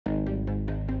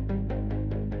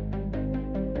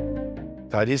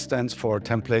TIDE stands for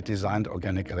Template Designed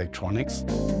Organic Electronics.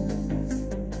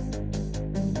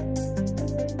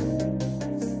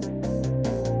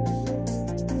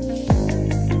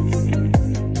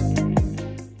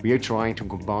 We are trying to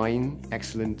combine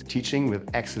excellent teaching with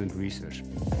excellent research.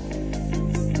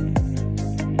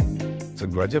 It's a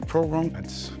graduate program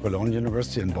at Cologne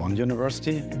University and Bonn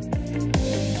University.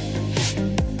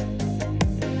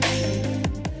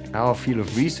 Our field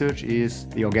of research is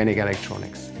the organic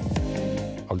electronics.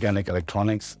 Organic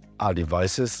electronics are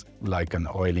devices like an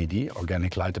OLED,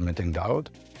 organic light emitting diode,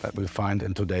 that we find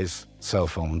in today's cell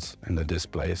phones in the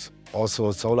displays.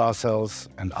 Also solar cells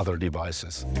and other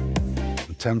devices.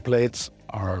 Templates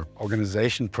are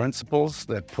organization principles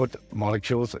that put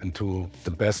molecules into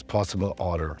the best possible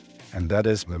order. And that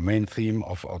is the main theme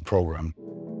of our program.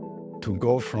 To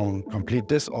go from complete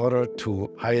disorder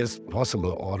to highest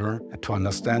possible order, to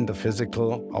understand the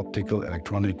physical, optical,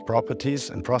 electronic properties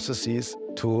and processes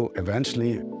to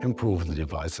eventually improve the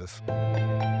devices.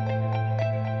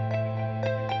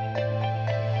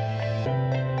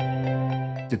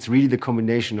 It's really the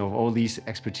combination of all these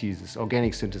expertises: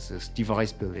 organic synthesis,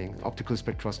 device building, optical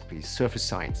spectroscopy, surface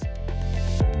science.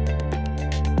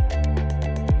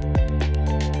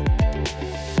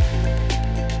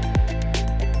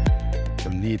 You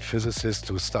need physicists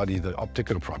to study the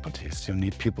optical properties. You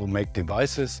need people who make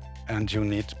devices, and you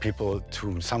need people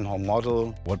to somehow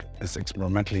model what is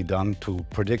experimentally done to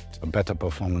predict a better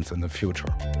performance in the future.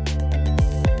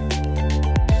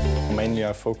 Mainly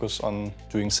I focus on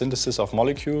doing synthesis of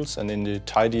molecules, and in the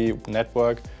TIDE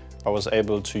network I was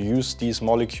able to use these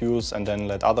molecules and then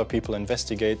let other people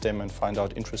investigate them and find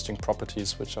out interesting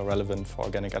properties which are relevant for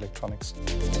organic electronics.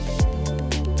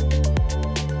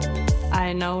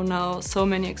 I know now so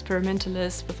many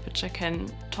experimentalists with which I can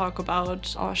talk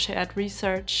about our shared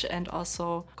research and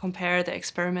also compare the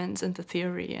experiments and the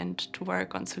theory and to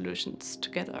work on solutions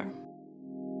together.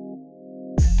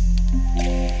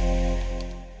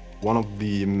 One of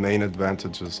the main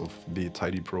advantages of the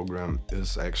TIDE program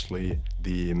is actually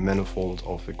the manifold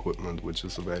of equipment which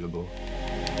is available.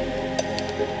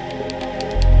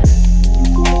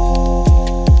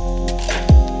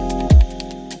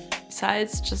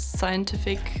 Besides just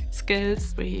scientific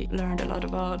skills, we learned a lot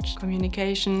about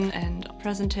communication and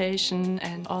presentation,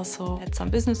 and also had some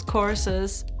business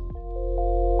courses.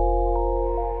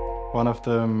 One of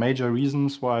the major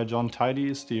reasons why I joined TIDE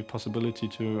is the possibility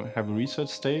to have a research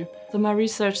stay. So my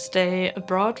research stay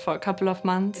abroad for a couple of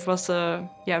months was a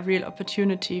real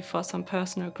opportunity for some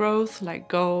personal growth, like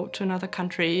go to another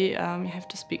country, you have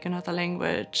to speak another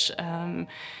language,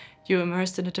 you're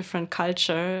immersed in a different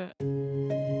culture.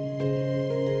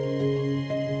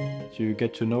 You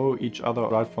get to know each other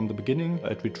right from the beginning.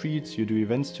 At retreats, you do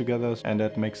events together, and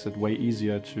that makes it way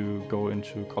easier to go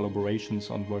into collaborations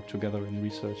and work together in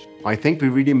research. I think we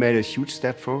really made a huge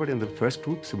step forward in the first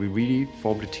group, so we really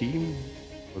formed a team.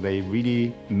 They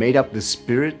really made up the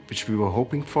spirit which we were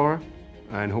hoping for,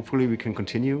 and hopefully we can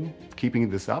continue keeping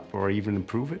this up or even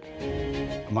improve it.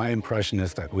 My impression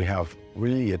is that we have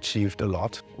really achieved a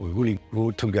lot. We really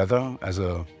grew together as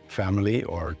a family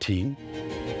or a team.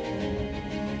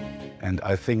 And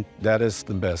I think that is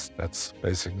the best. That's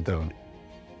basically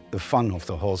the fun of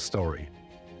the whole story.